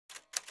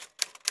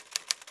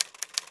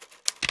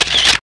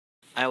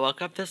I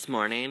woke up this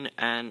morning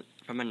and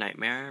from a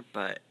nightmare,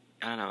 but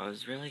I don't know, it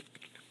was really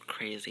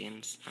crazy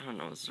and I don't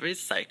know, it was really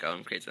psycho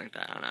and crazy like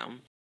that. I don't know.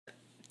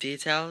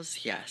 Details,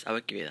 yes, I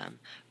would give you them,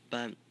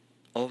 but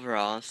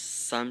overall,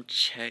 some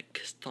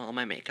chick stole all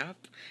my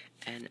makeup,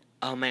 and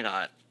oh my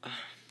god,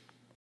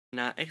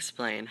 not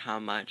explain how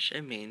much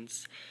it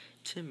means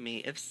to me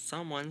if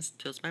someone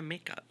steals my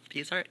makeup.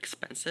 These are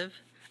expensive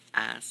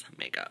ass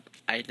makeup.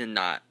 I did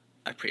not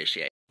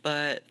appreciate.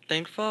 But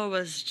thankful it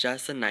was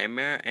just a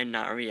nightmare and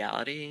not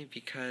reality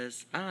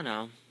because I don't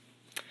know.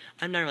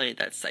 I'm not really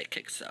that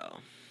psychic, so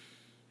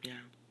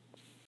yeah.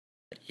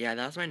 Yeah,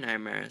 that was my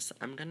nightmares.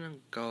 I'm gonna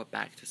go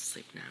back to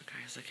sleep now,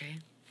 guys, okay?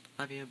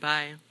 Love you,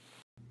 bye.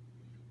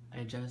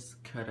 I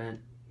just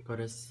couldn't go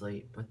to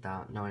sleep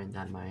without knowing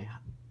that my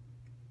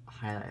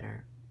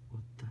highlighter.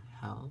 What the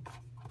hell?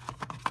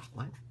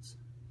 What?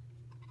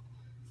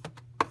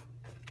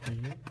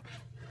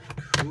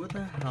 Who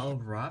the hell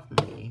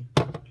robbed me?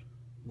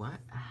 What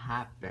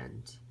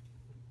happened?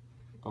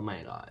 Oh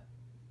my god.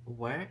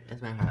 Where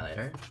is my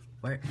highlighter?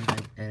 Where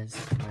even is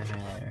my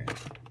highlighter?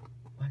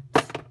 What?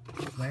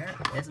 Where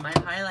is my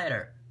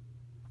highlighter?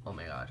 Oh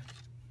my god.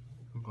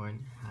 I'm going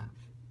to have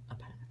a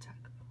panic attack.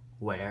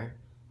 Where?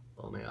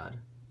 Oh my god.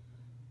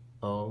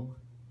 Oh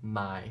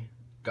my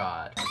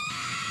god.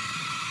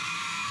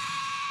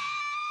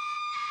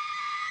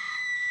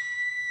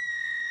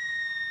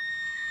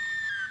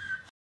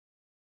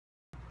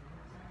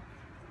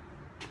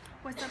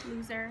 What's up,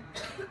 loser?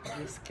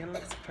 Your skin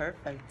looks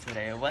perfect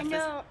today. What's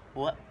this?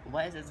 What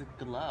is this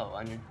glow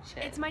on your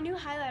chin? It's my new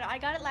highlighter. I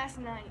got it last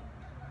night.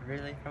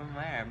 Really? From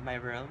where? My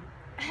room?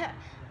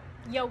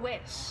 Yo,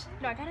 wish.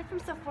 No, I got it from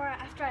Sephora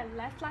after I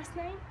left last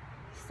night.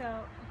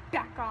 So,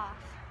 back off.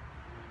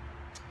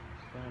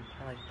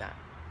 I like that.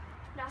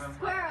 Now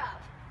square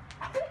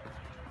up.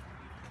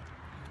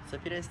 So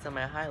if you didn't steal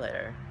my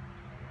highlighter,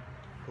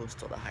 who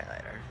stole the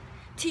highlighter?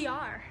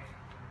 TR.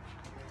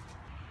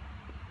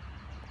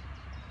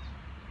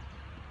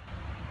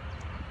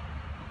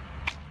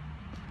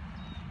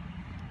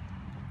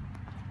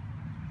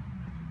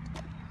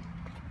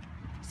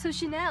 So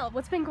Chanel,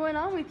 what's been going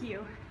on with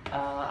you?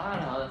 I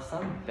don't know,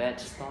 some bitch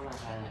stole my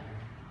highlighter.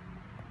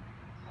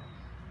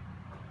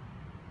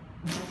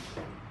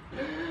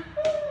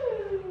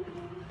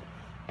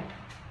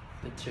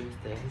 The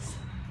truth is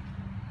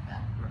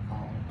that we're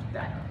all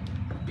battling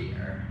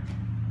fear.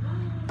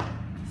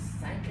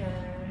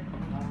 Second,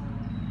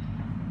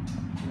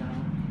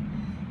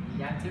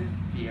 you have to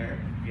fear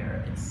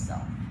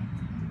itself.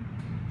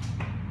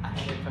 I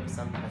heard it from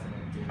some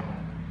president, dude.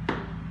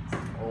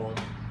 Some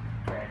old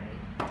granny.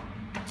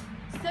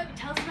 So,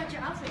 tell us about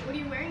your outfit. What are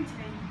you wearing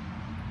today?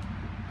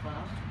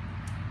 Well,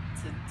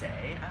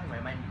 today I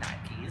wear my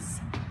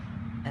Nikes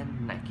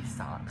and Nike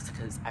socks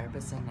because I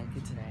represent Nike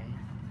today.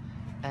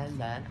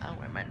 And then I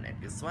wear my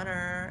Nike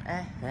sweater.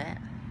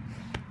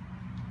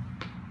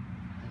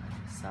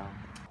 So,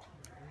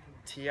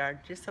 TR,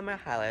 just on my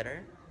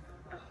highlighter.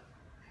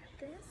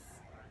 This?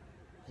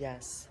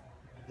 Yes,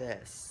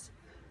 this.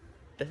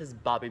 This is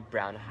Bobby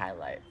Brown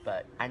highlight,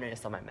 but I know you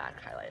saw my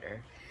MAC highlighter.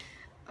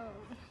 Oh,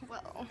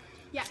 well.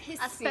 Yeah, his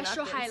I've seen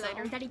special nothing,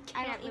 highlighter so that he can't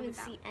I don't even live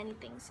without. see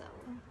anything, so.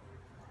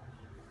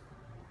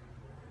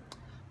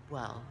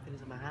 Well, it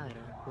is my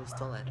highlighter. Who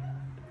stole it?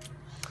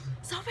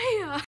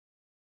 Sophia!